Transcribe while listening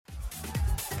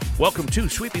Welcome to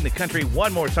Sweeping the Country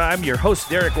one more time. Your host,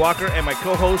 Derek Walker, and my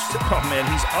co-host, oh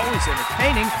man, he's always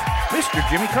entertaining, Mr.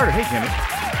 Jimmy Carter. Hey, Jimmy.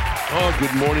 Oh,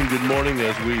 good morning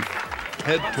as we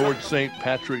head towards St.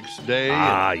 Patrick's Day.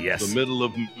 Yes. The middle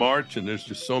of March, and there's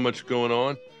just so much going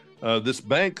on. This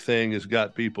bank thing has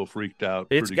got people freaked out.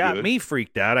 It's got me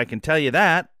freaked out, I can tell you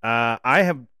that. I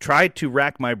have tried to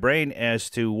rack my brain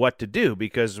as to what to do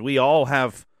because we all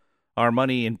have our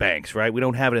money in banks, right? We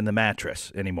don't have it in the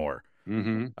mattress anymore.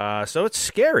 Mm-hmm. So it's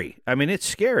scary. I mean, it's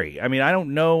scary. I mean, I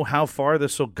don't know how far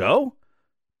this will go.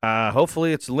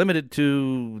 Hopefully it's limited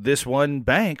to this one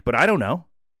bank, but I don't know.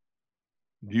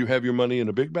 Do you have your money in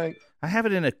a big bank? I have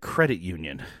it in a credit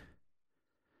union.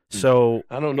 So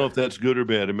I don't know if that's good or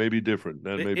bad. It may be different.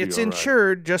 That may it's be all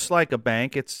insured right. just like a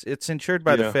bank. It's insured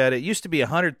by the Fed. It used to be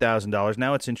 $100,000.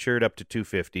 Now it's insured up to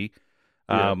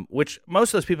 $250,000, which most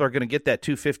of those people are going to get that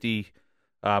 $250,000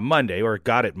 Monday or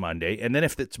got it Monday. And then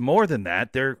if it's more than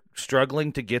that, they're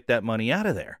struggling to get that money out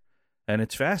of there. And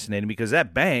it's fascinating because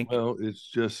that bank. Well, it's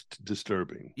just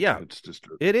disturbing. Yeah, it's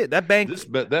disturbing. It is that bank.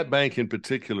 That bank in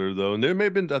particular, though, and there may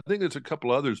have been. I think there's a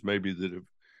couple others maybe that have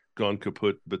gone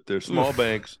kaput, but they're small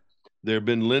banks. They've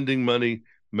been lending money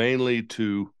mainly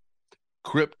to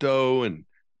crypto and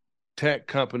tech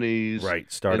companies, right?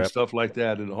 Startup and stuff like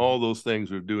that, and all those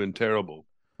things are doing terrible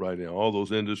right now. All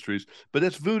those industries, but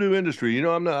it's voodoo industry. You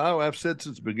know, I've said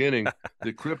since the beginning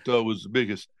that crypto was the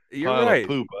biggest. You're pile right. of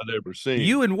poop I'd ever seen.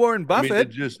 You and Warren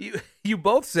Buffett, you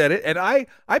both said it, and I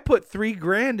put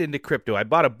 $3,000 into crypto. I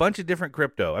bought a bunch of different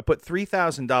crypto. I put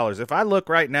 $3,000. If I look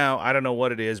right now, I don't know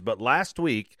what it is, but last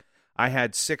week I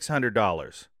had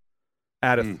 $600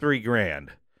 out of $3,000,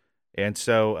 and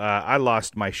so I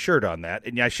lost my shirt on that.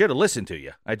 And I should have listened to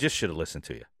you. I just should have listened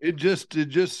to you. It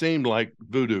just seemed like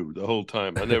voodoo the whole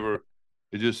time.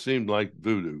 It just seemed like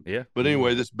voodoo. Yeah. But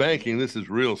anyway, this banking, this is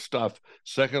real stuff.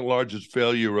 Second largest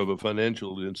failure of a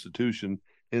financial institution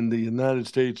in the United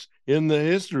States in the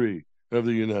history of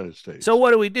the United States. So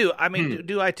what do we do? I mean,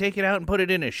 do I take it out and put it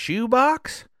in a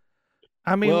shoebox?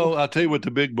 I mean, well, I'll tell you what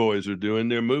the big boys are doing.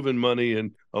 They're moving money,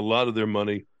 and a lot of their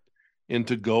money,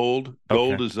 into gold.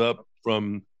 Gold is up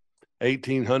from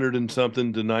 1,800 and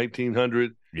something to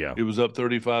 1,900. Yeah. It was up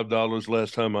 $35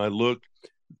 last time I looked.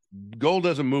 Gold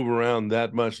doesn't move around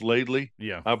that much lately.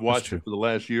 Yeah, I've watched it for the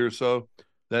last year or so.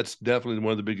 That's definitely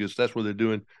one of the biggest. That's what they're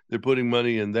doing. They're putting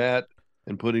money in that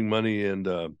and putting money in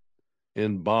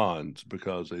bonds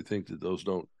because they think that those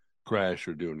don't crash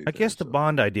or do anything. I guess the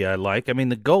bond idea I like. I mean,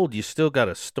 the gold, you still got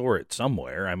to store it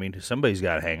somewhere. I mean, somebody's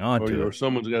got to hang on to it. Or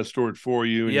someone's got to store it for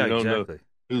you, and you don't know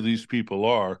who these people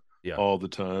are all the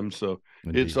time. So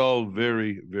It's all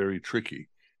very, very tricky.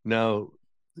 Now,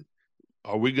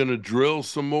 are we going to drill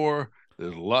some more?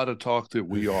 There's a lot of talk that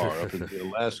we are up in the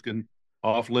Alaskan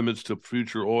off limits to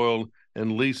future oil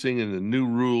and leasing and the new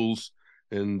rules,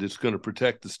 and it's going to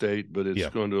protect the state, but it's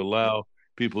going to allow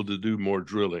people to do more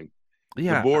drilling.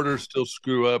 Yeah. The borders still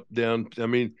screw up down. I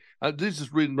mean, I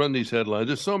just run these headlines.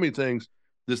 There's so many things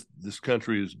this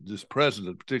country this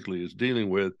president particularly is dealing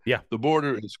with. Yeah. The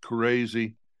border is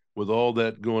crazy with all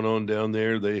that going on down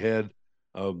there. They had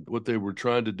what they were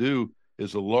trying to do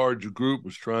is a large group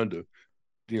was trying to,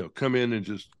 come in and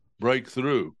just break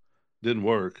through. Didn't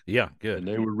work. Yeah, good. And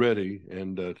they were ready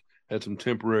and had some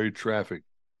temporary traffic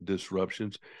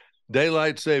disruptions.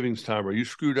 Daylight savings time. Are you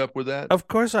screwed up with that? Of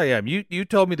course I am. You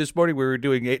told me this morning we were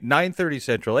doing 9:30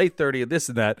 Central, 8:30, and this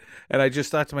and that, and I just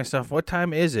thought to myself, what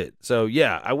time is it? So,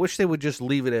 yeah, I wish they would just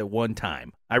leave it at one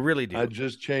time. I really do. I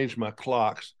just changed my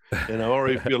clocks, and I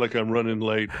already feel like I'm running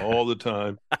late all the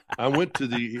time. I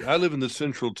live in the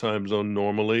Central time zone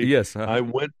normally. Yes. I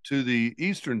went to the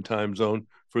Eastern time zone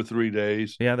for 3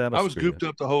 days. Yeah, I was gooped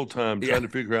up the whole time trying to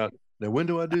figure out, now, when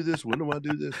do I do this? When do I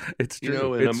do this? It's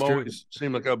true. And always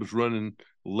seemed like I was running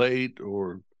late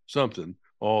or something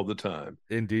all the time.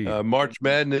 Indeed. March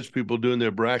Madness, people doing their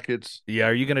brackets. Yeah,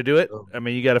 are you going to do it? I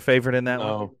mean, you got a favorite in that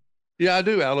one? Yeah, I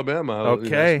do. Alabama.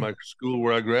 Okay. That's my school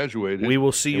where I graduated. We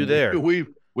will see you there.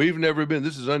 We've never been.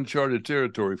 This is uncharted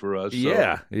territory for us. So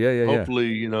yeah.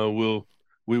 Hopefully,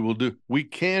 we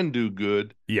can do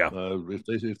good. Yeah.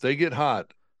 If they get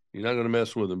hot, you're not going to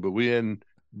mess with them. But we hadn't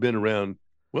been around.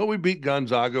 Well, we beat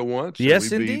Gonzaga once.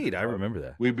 Yes, indeed. I remember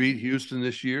that. We beat Houston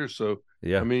this year. So,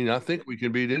 yeah. I mean, I think we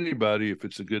can beat anybody if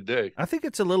it's a good day. I think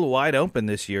it's a little wide open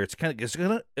this year. It's going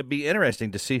to be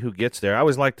interesting to see who gets there. I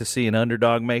always like to see an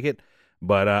underdog make it,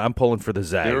 but I'm pulling for the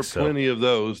Zags. There are plenty of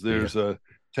those. There's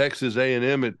Texas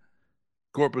A&M at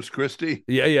Corpus Christi.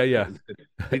 Yeah.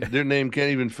 Their name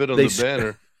can't even fit on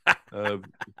the banner.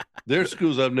 Their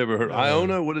schools I've never heard.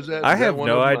 Iona, what is that? I have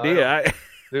no idea.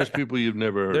 There's people you've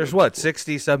never heard. There's of what, before.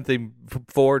 60 something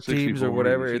teams or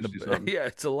whatever. Yeah,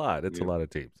 it's a lot. It's a lot of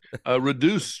teams.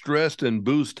 Reduce stress and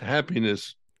boost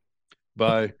happiness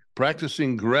by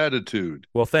practicing gratitude.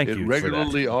 Well, thank you. It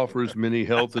regularly offers many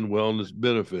health and wellness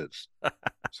benefits.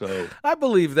 So I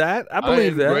believe that. I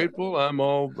am grateful. I'm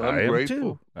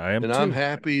grateful. I am and too. I'm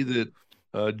happy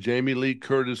that Jamie Lee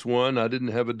Curtis won. I didn't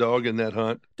have a dog in that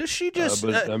hunt. Does she just?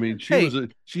 But I mean, she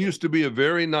used to be a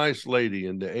very nice lady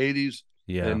in the 80s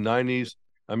and 90s.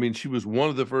 I mean, she was one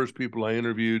of the first people I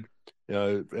interviewed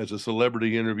as a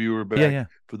celebrity interviewer back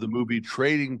for the movie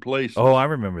Trading Places. Oh, I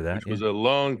remember that. Which was a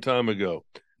long time ago.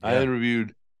 Yeah. I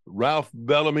interviewed Ralph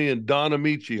Bellamy and Don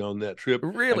Amici on that trip.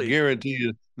 Really? I guarantee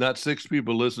you, not 6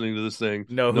 people listening to this thing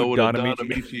know what Don a Don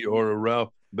Amici or a Ralph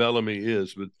Bellamy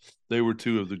is, but they were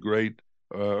 2 of the great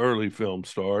early film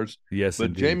stars. Yes, but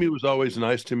indeed. Jamie was always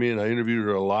nice to me, and I interviewed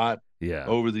her a lot Yeah.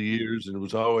 over the years, and it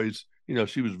was always,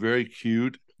 she was very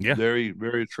cute, very,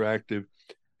 very attractive,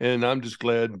 and I'm just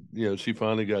glad, she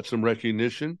finally got some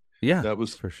recognition. Yeah, that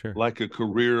was for sure, like a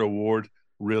career award,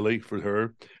 really, for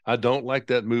her. I don't like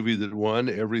that movie that won,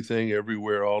 Everything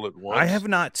Everywhere All at Once. I have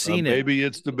not seen it. Maybe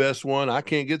it's the best one. I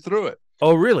can't get through it.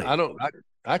 Oh, really?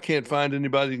 I can't find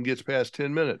anybody that gets past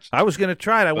 10 minutes. I was going to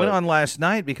try it. I went on last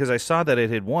night because I saw that it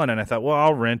had won, and I thought, well,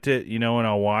 I'll rent it, and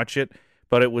I'll watch it.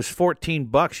 But it was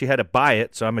 $14. You had to buy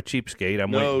it, so I'm a cheapskate.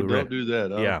 Don't do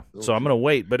that. So I'm going to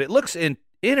wait. But it looks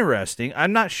interesting.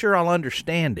 I'm not sure I'll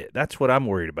understand it. That's what I'm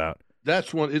worried about.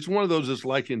 It's one of those that's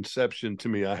like Inception to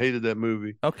me. I hated that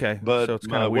movie. Okay. But so it's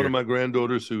kind of weird. One of my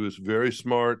granddaughters, who is very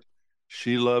smart,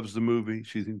 she loves the movie.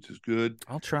 She thinks it's good.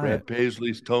 I'll try Brad it.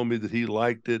 Paisley's told me that he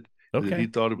liked it. Okay. That he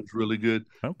thought it was really good.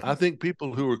 Okay. I think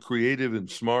people who are creative and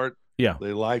smart, they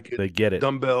like it. They get it.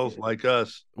 Dumbbells like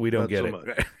us, we don't get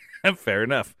it. Fair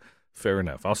enough.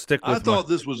 I'll stick with. I thought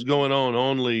this was going on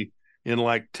only in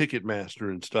like Ticketmaster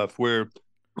and stuff, where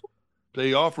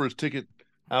they offer us ticket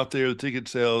out there. The ticket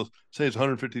sales say it's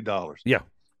 $150. Yeah,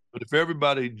 but if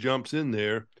everybody jumps in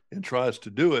there and tries to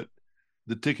do it,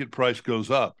 the ticket price goes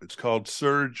up. It's called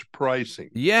surge pricing.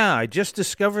 Yeah, I just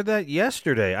discovered that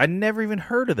yesterday. I never even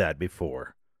heard of that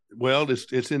before. Well,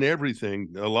 it's in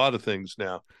everything, a lot of things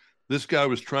now. This guy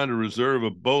was trying to reserve a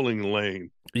bowling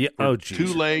lane. Yeah. Oh, geez.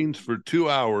 2 lanes for 2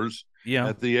 hours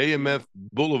at the AMF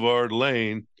Boulevard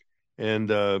lane, and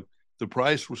the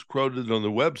price was quoted on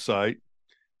the website.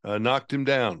 Knocked him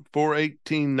down.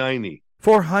 $418.90.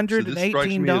 $418. So this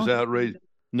strikes me as outrageous.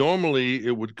 Normally,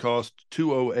 it would cost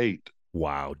 $208.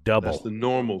 Wow, double. That's the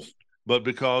normal. But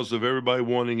because of everybody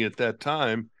wanting it at that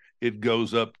time, it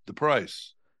goes up the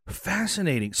price.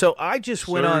 Fascinating. So I just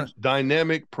went on.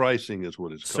 Dynamic pricing is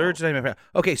what it's called. Surge dynamic.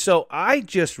 Okay, so I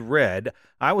just read.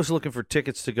 I was looking for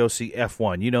tickets to go see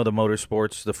F1. The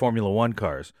motorsports, the Formula One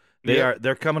cars.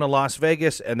 They're coming to Las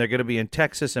Vegas, and they're going to be in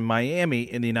Texas and Miami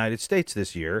in the United States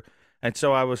this year. And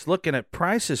so I was looking at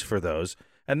prices for those,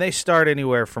 and they start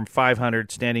anywhere from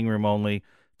 $500 standing room only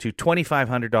to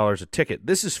 $2,500 a ticket.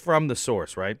 This is from the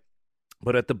source, right?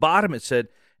 But at the bottom it said,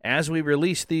 as we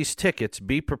release these tickets,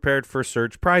 be prepared for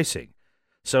surge pricing.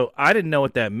 So I didn't know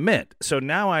what that meant. So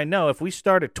now I know if we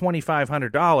start at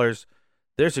 $2,500,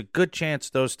 there's a good chance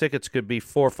those tickets could be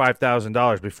 $4,000 or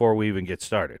 $5,000 before we even get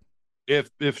started.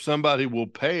 If somebody will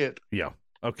pay it. Yeah.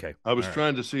 Okay. I was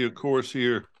trying to see a course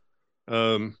here.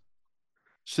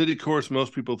 City course,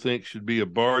 most people think should be a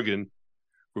bargain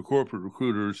for corporate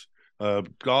recruiters.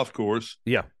 Golf course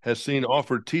has seen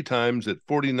offered tee times at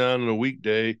 $49 on a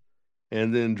weekday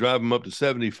and then drive them up to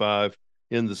 $75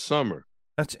 in the summer.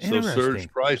 That's interesting. So surge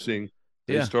pricing,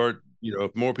 they start,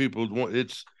 if more people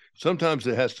want, sometimes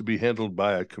it has to be handled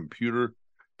by a computer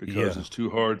because it's too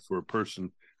hard for a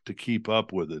person to keep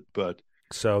up with it. But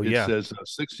it says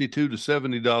a $62 to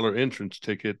 $70 entrance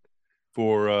ticket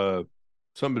for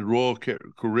some Royal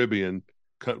Caribbean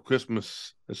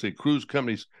Christmas, cruise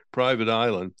company's private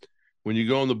island. When you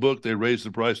go on the book, they raise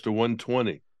the price to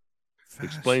 $120.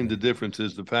 Explain the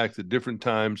differences, the fact that different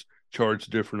times charge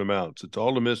different amounts. It's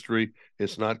all a mystery.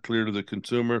 It's not clear to the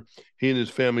consumer. He and his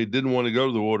family didn't want to go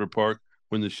to the water park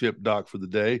when the ship docked for the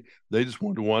day. They just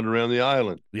wanted to wander around the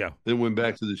island. Yeah. Then went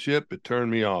back to the ship. It turned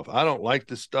me off. I don't like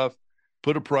this stuff.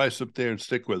 Put a price up there and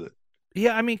stick with it.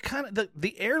 Yeah, I mean, kind of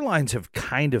the airlines have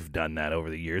kind of done that over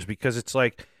the years because it's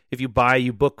like if you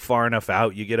book far enough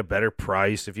out, you get a better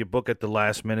price. If you book at the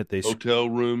last minute, they hotel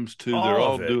rooms too. They're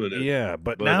all doing it. Yeah,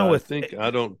 but now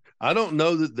I don't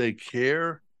know that they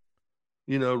care.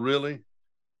 Really.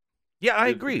 Yeah, I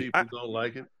agree. People don't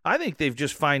like it. I think they've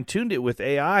just fine-tuned it with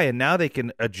AI, and now they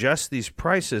can adjust these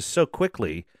prices so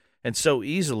quickly and so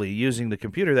easily using the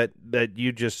computer that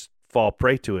you just fall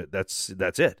prey to it. That's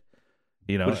it.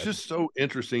 But it's just so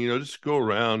interesting, just go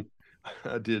around.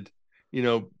 I did,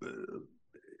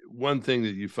 one thing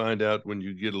that you find out when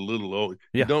you get a little old,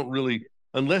 you don't really,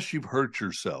 unless you've hurt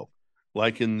yourself,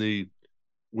 like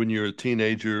when you're a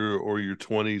teenager or your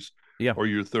 20s or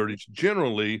your 30s,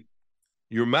 generally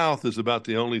your mouth is about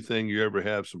the only thing you ever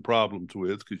have some problems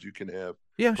with, because you can have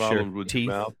problems with teeth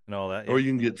your mouth and all that, or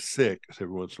you can get sick every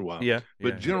once in a while.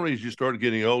 But generally, as you start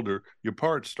getting older, your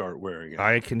parts start wearing out.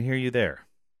 I can hear you there.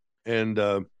 And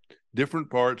different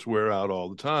parts wear out all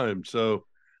the time. So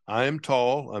I am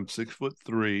tall. I'm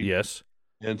 6'3". Yes.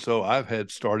 And so I've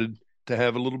had started to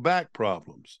have a little back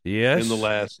problems. Yes. In the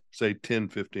last, say, 10,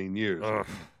 15 years. Ugh.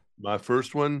 My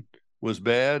first one was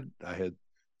bad. I had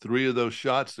 3 of those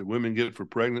shots that women get for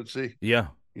pregnancy. Yeah.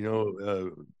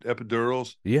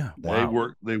 Epidurals. Yeah. Wow.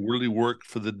 They really worked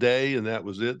for the day, and that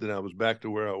was it. Then I was back to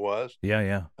where I was.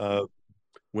 Yeah.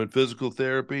 Went physical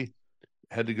therapy,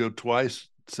 had to go twice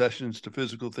sessions to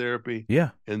physical therapy. Yeah.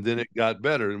 And then it got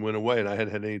better and went away, and I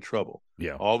hadn't had any trouble.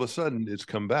 Yeah. All of a sudden, it's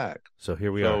come back. So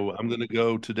here we are. So I'm going to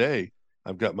go today.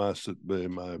 I've got my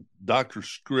doctor's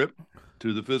script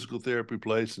to the physical therapy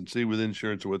place and see with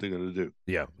insurance what they're going to do.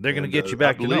 Yeah, they're going to get you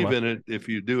back to normal. I believe in it. If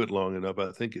you do it long enough,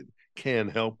 I think it can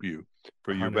help you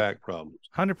for your back problems.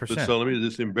 100%. So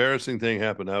this embarrassing thing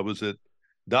happened. I was at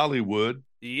Dollywood.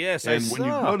 Yes, and when you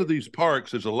go to these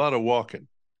parks, there's a lot of walking.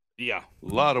 Yeah,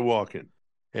 a lot of walking,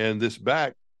 and this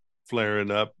back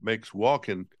flaring up makes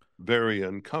walking very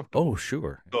uncomfortable. Oh,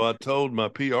 sure. So I told my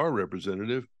PR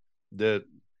representative that,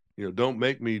 don't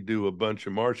make me do a bunch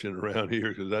of marching around here,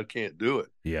 because I can't do it.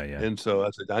 Yeah. And so I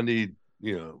said, I need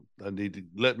to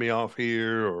let me off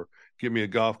here or give me a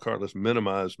golf cart. Let's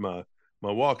minimize my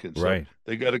walking. So right.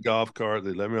 They got a golf cart.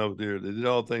 They let me over there. They did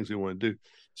all the things they want to do.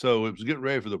 So it was getting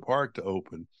ready for the park to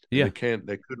open. Yeah. They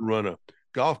couldn't run a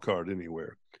golf cart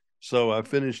anywhere. So I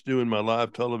finished doing my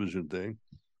live television thing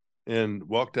and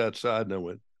walked outside, and I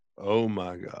went, oh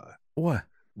my God. What?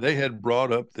 They had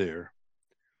brought up there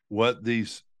what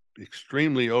these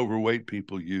extremely overweight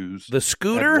people use. The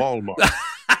scooter? At Walmart.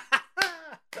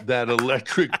 That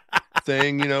electric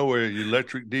thing, where your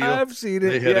electric deal. I've seen it.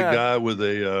 They had a guy with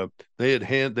a they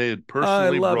had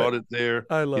personally brought it there.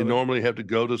 I love it. You normally have to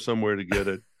go to somewhere to get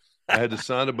it. I had to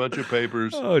sign a bunch of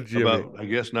papers about, I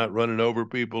guess, not running over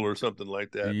people or something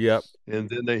like that. Yep. And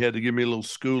then they had to give me a little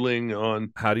schooling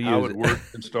on how it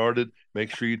worked and started.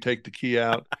 Make sure you take the key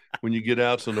out when you get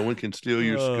out so no one can steal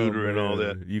your scooter and all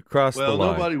that. You crossed the line.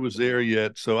 Well, nobody was there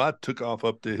yet, so I took off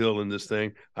up the hill in this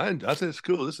thing. I said, it's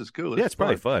cool. This is cool. It's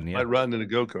probably fun. Yeah. Like riding in a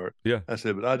go-kart. Yeah. I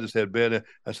said, but I just had bad.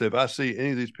 I said, if I see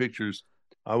any of these pictures,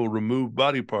 I will remove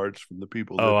body parts from the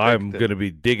people. I'm going to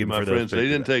be digging my for friends. Those they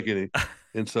didn't take any.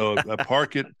 And so I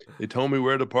park it. They told me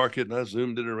where to park it, and I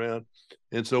zoomed it around.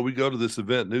 And so we go to this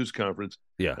event news conference.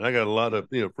 Yeah. And I got a lot of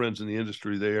friends in the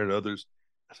industry there and others.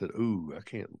 I said, ooh, I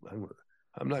can't.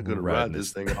 I'm not going to ride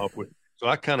this thing off with. So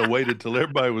I kind of waited till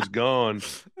everybody was gone,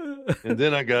 and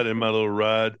then I got in my little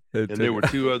ride. And there were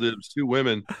two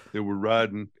women that were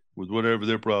riding with whatever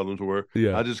their problems were.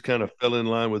 Yeah. I just kind of fell in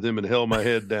line with them and held my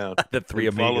head down. The three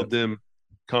of followed them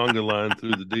conga line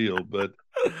through the deal. But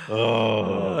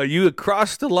you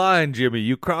crossed the line, Jimmy.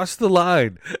 You crossed the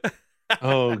line.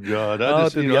 Oh God! I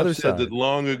said that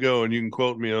long ago, and you can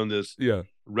quote me on this. Yeah.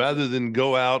 Rather than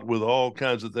go out with all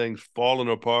kinds of things falling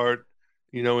apart,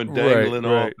 and dangling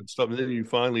off and stuff, and then you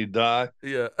finally die.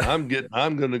 Yeah. I'm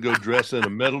going to go dress in a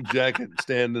metal jacket and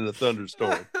stand in a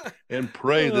thunderstorm and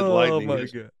pray that lightning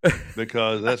hits,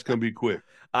 because that's going to be quick.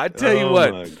 I tell you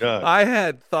what, I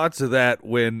had thoughts of that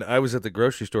when I was at the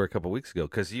grocery store a couple of weeks ago,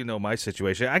 because my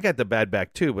situation. I got the bad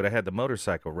back too, but I had the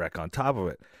motorcycle wreck on top of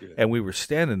it. Yeah. And we were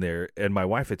standing there, and my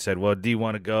wife had said, well, do you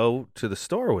want to go to the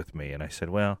store with me? And I said,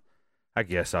 well, I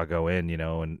guess I'll go in,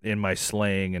 and in my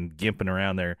sling and gimping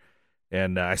around there.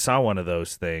 And I saw one of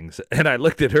those things, and I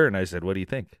looked at her and I said, what do you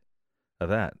think of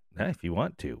that? If you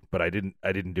want to, but I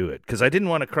didn't do it because I didn't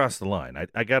want to cross the line.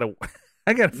 I got a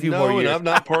few more years. And I'm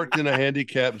not parked in a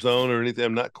handicap zone or anything.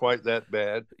 I'm not quite that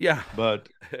bad. Yeah. But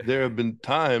there have been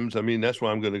times, that's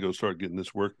why I'm going to go start getting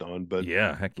this worked on. But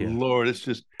yeah, heck yeah. Lord, it's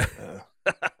just, I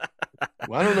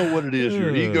don't know what it is.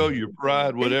 Your ego, your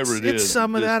pride, whatever it is. It's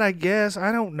some of that, I guess.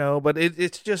 I don't know, but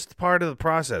it's just part of the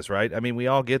process, right? I mean, we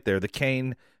all get there. The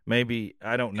cane, maybe,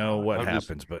 I don't know what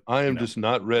happens, but I am just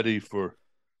not ready for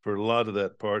a lot of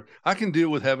that part. I can deal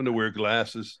with having to wear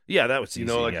glasses. Yeah, that was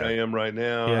easy. I am right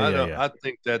now. I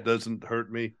think that doesn't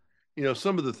hurt me.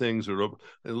 Some of the things are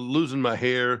losing my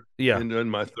hair in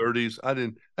my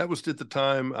 30s. That was at the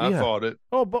time I thought it.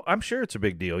 Oh, but I'm sure it's a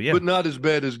big deal. Yeah. But not as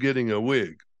bad as getting a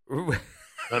wig.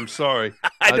 I'm sorry.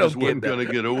 I just wasn't going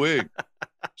to get a wig.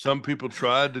 Some people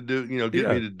tried to do, get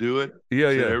me to do it. Yeah,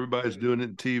 everybody's doing it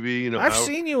in TV. I've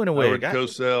seen you in a wig. Howard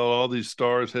Cosell, all these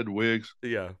stars had wigs.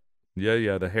 Yeah,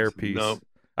 the hairpiece. No,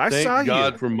 I saw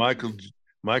God you. for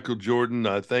Michael Jordan.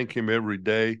 I thank him every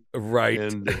day. Right.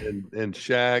 And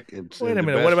Shaq. And wait a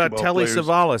minute. What about Telly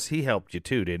Savalas? He helped you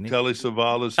too, didn't he? Telly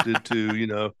Savalas did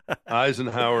too.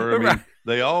 Eisenhower. I mean,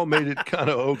 they all made it kind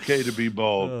of okay to be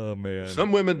bald. Oh man.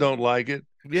 Some women don't like it.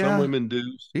 Yeah. Some women do.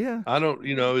 Yeah. I don't,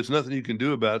 it's nothing you can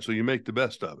do about it, so you make the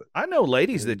best of it. I know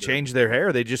ladies that change their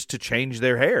hair. They just to change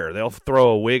their hair. They'll throw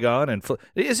a wig on and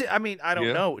is it? I mean, I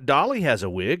don't know. Dolly has a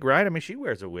wig, right? I mean, she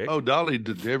wears a wig. Oh, Dolly,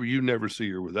 you never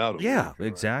see her without a wig. Yeah,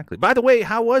 exactly. By the way,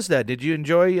 how was that? Did you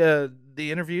enjoy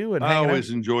the interview? And I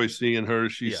always enjoy seeing her.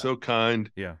 She's so kind.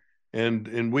 Yeah.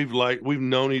 And we've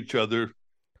known each other.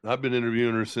 I've been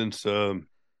interviewing her since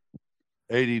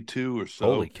 82 or so.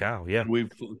 Holy cow! Yeah.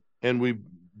 We've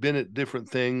been at different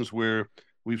things where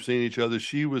we've seen each other.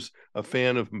 She was a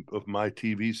fan of my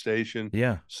TV station.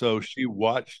 Yeah. So she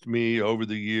watched me over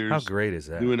the years. How great is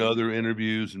that? Doing other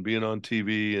interviews and being on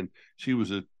TV, and she was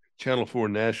a Channel 4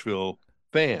 Nashville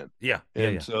fan. Yeah.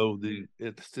 And so the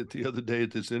other day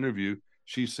at this interview,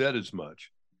 she said as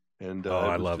much. And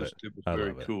I love it. It was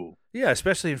very cool. Yeah,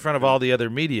 especially in front of all the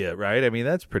other media, right? I mean,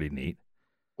 that's pretty neat.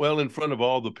 Well, in front of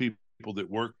all the people that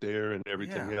work there and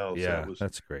everything else. Yeah,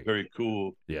 that's great. Very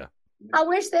cool. Yeah. I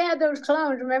wish they had those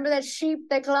clones. Remember that sheep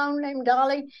they cloned named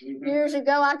Dolly years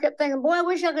ago? I kept thinking, boy, I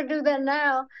wish I could do that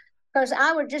now, because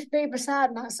I would just be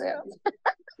beside myself.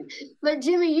 But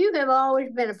Jimmy, you have always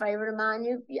been a favorite of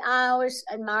mine. I always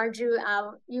admired you.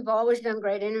 You've always done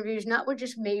great interviews, not with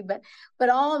just me, but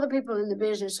all of the people in the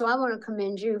business. So I want to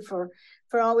commend you for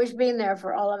always being there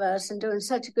for all of us and doing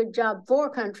such a good job for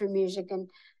country music. And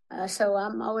so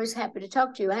I'm always happy to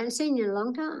talk to you. I hadn't seen you in a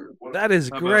long time. That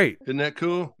is great. Isn't that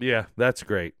cool? Yeah, that's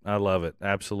great. I love it.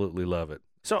 Absolutely love it.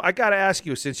 So I got to ask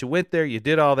you, since you went there, you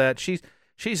did all that. She's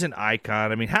an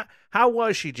icon. I mean, how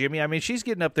was she, Jimmy? I mean, she's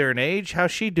getting up there in age.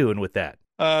 How's she doing with that?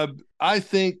 I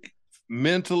think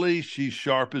mentally she's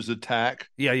sharp as a tack.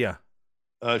 Yeah.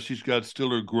 She's got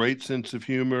still a great sense of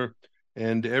humor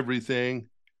and everything.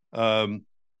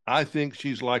 I think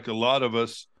she's like a lot of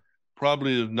us,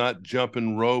 probably not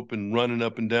jumping rope and running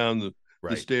up and down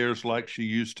the stairs like she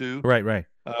used to. Right.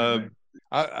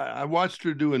 I watched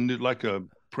her do a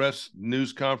press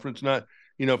news conference, not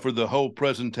for the whole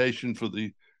presentation for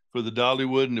the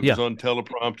Dollywood, and it was on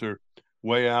teleprompter,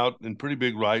 way out and pretty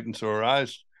big writing, so her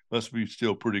eyes must be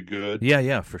still pretty good.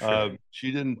 Yeah, for sure.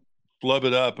 She didn't flub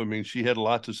it up. I mean, she had a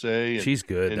lot to say. She's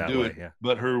good that way. Yeah.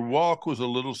 But her walk was a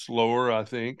little slower, I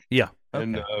think. Yeah. Okay.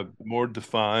 And more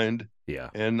defined. Yeah.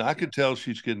 And I could tell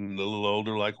she's getting a little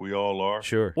older, like we all are.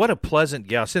 Sure. What a pleasant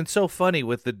gal. It's so funny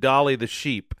with the Dolly the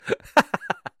sheep.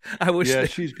 I wish. Yeah,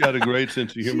 she's got a great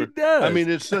sense of humor. She does. I mean,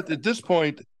 it's at this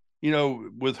point,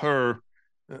 with her,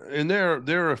 and there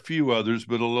are a few others,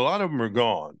 but a lot of them are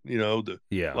gone. A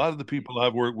lot of the people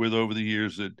I've worked with over the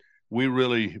years that we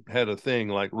really had a thing,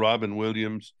 like Robin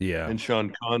Williams, and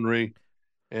Sean Connery,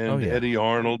 and Eddie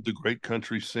Arnold, the great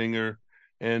country singer,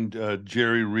 and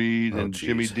Jerry Reed and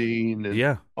Jimmy Dean,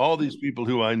 and all these people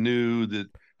who I knew that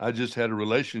I just had a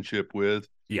relationship with.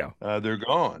 Yeah, they're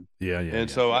gone. Yeah.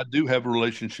 So I do have a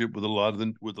relationship with a lot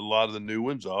of the new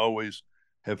ones. I always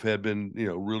have been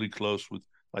really close with,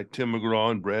 like, Tim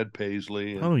McGraw and Brad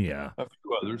Paisley, and a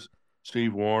few others,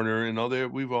 Steve Warner, and all there.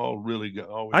 We've all really got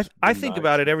always. I think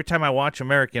about it every time I watch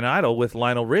American Idol with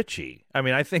Lionel Richie. I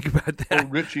mean, I think about that. Oh,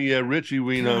 Richie,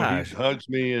 we know he hugs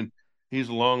me, and he's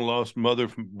a long lost brother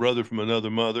from another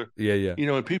mother. Yeah.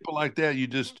 And people like that, you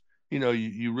just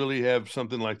you really have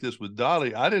something like this with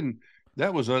Dolly. I didn't.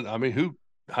 That was I mean,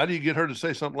 how do you get her to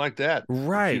say something like that?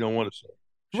 Right. You don't want to say.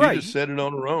 She just said it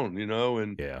on her own,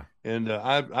 and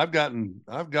I've gotten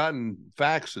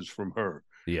faxes from her.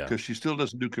 Yeah. Because she still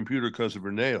doesn't do computer because of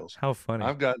her nails. How funny.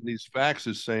 I've gotten these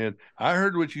faxes saying, I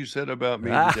heard what you said about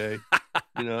me today,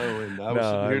 and I was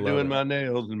sitting here doing my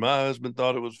nails, and my husband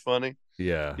thought it was funny.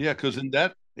 Yeah. Yeah, because in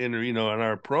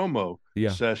our promo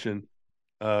session,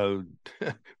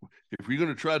 if you're going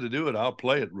to try to do it, I'll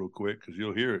play it real quick because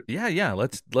you'll hear it. Yeah.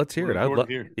 Let's hear it. I'd love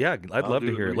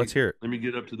to hear it. Let's hear it. Let me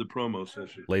get up to the promo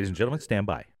session. Ladies and gentlemen, stand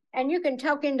by. And you can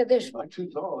talk into this one. Not too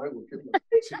tall.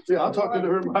 I'm talking to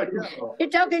her microphone. You're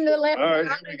talking to the left. All right,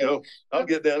 here we go. I'll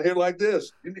get down here like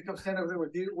this. You need to come stand over there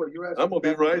with you. What you asking? I'm gonna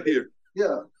be right here.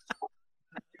 Yeah.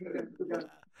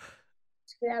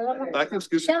 Shall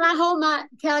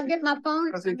I get my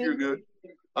phone? I think you're good.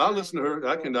 I'll listen to her.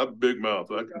 I'm big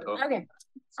mouth. I can talk. Okay.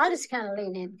 I'll just kind of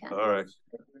lean in. All right.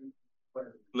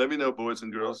 Let me know, boys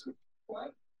and girls.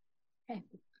 Okay.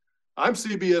 I'm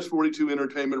CBS 42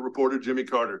 entertainment reporter Jimmy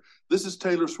Carter. This is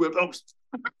Taylor Swift. Oh,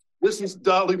 this is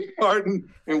Dolly Parton,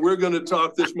 and we're going to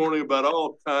talk this morning about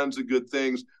all kinds of good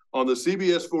things on the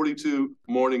CBS 42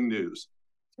 Morning News.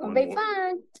 It'll be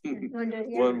fun.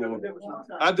 One more.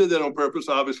 I did that on purpose.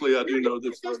 Obviously, I do know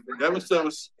this. That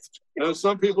was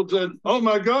some people said, "Oh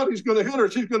my God, he's going to hit her.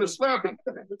 She's going to slap him."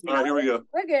 All right, here we go.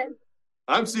 We're good.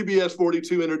 I'm CBS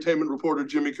 42 entertainment reporter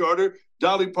Jimmy Carter.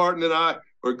 Dolly Parton and I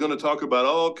are going to talk about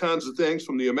all kinds of things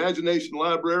from the Imagination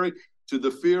Library to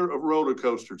the fear of roller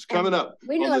coasters. Coming up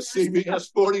on the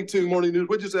CBS 42 Morning News.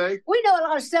 What'd you say? We know a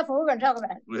lot of stuff, and we're going to talk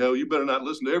about it. Well, you better not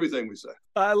listen to everything we say.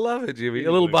 I love it, Jimmy.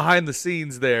 A little behind the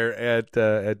scenes there at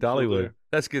Dollywood.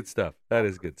 That's good stuff. That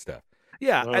is good stuff.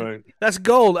 Yeah, right. That's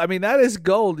gold. I mean, that is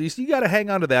gold. You got to hang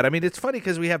on to that. I mean, it's funny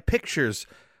because we have pictures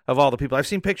of all the people. I've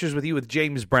seen pictures with you with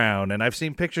James Brown, and I've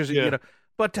seen pictures of,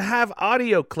 but to have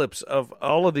audio clips of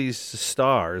all of these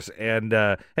stars, and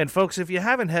folks, if you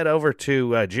haven't head over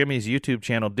to Jimmy's YouTube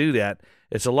channel, do that.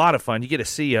 It's a lot of fun. You get to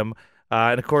see them,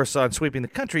 and of course, on Sweeping the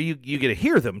Country, you get to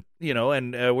hear them,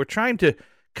 and we're trying to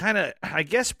kind of, I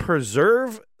guess,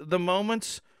 preserve the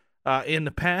moments in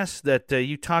the past that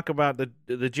you talk about,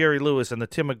 the Jerry Lewis and the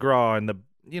Tim McGraw and the,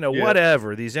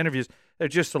 whatever, these interviews. They're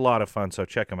just a lot of fun, so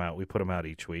check them out. We put them out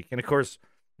each week. And, of course,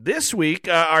 this week,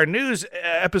 our news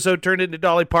episode turned into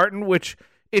Dolly Parton, which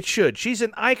it should. She's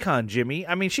an icon, Jimmy.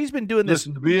 I mean, she's been doing this.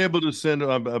 Listen, to be able to send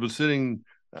her, I was sitting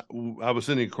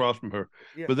across from her,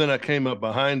 but then I came up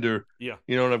behind her,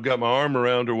 and I've got my arm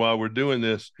around her while we're doing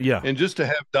this. Yeah. And just to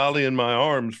have Dolly in my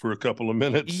arms for a couple of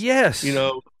minutes. Yes.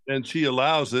 And she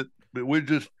allows it, but we're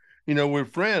just, we're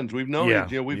friends. We've known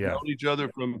known each other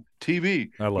from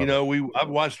TV. I love I've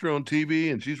watched her on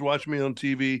TV, and she's watched me on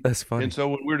TV. That's funny. And so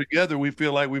when we're together, we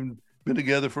feel like we've been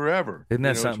together forever. Isn't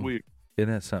that something?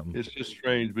 Isn't that something? It's just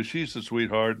strange, but she's a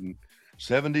sweetheart, and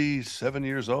 77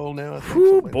 years old now. I think,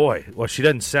 Whew, boy. Well, she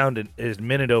doesn't sound a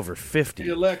minute over 50. Hey,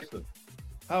 Alexa,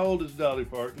 how old is Dolly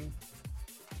Parton?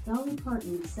 Dolly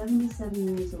Parton is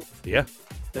 77 years old. Yeah.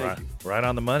 Thank you. Right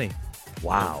on the money.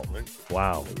 Wow. Right.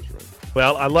 Wow. That was right.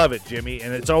 Well, I love it, Jimmy,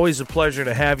 and it's always a pleasure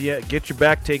to have you. Get your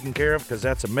back taken care of because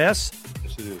that's a mess.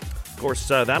 Yes, it is. Of course,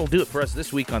 that'll do it for us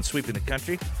this week on Sweeping the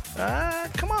Country.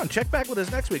 Come on, check back with us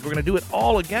next week. We're going to do it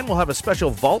all again. We'll have a special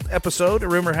Vault episode.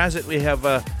 Rumor has it we have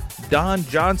Don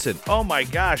Johnson. Oh, my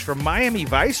gosh, from Miami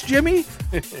Vice, Jimmy?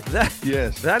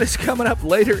 Yes. That is coming up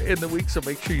later in the week, so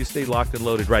make sure you stay locked and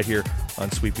loaded right here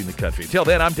on Sweeping the Country. Until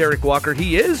then, I'm Derek Walker.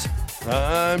 He is...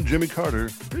 I'm Jimmy Carter.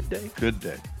 Good day. Good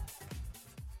day.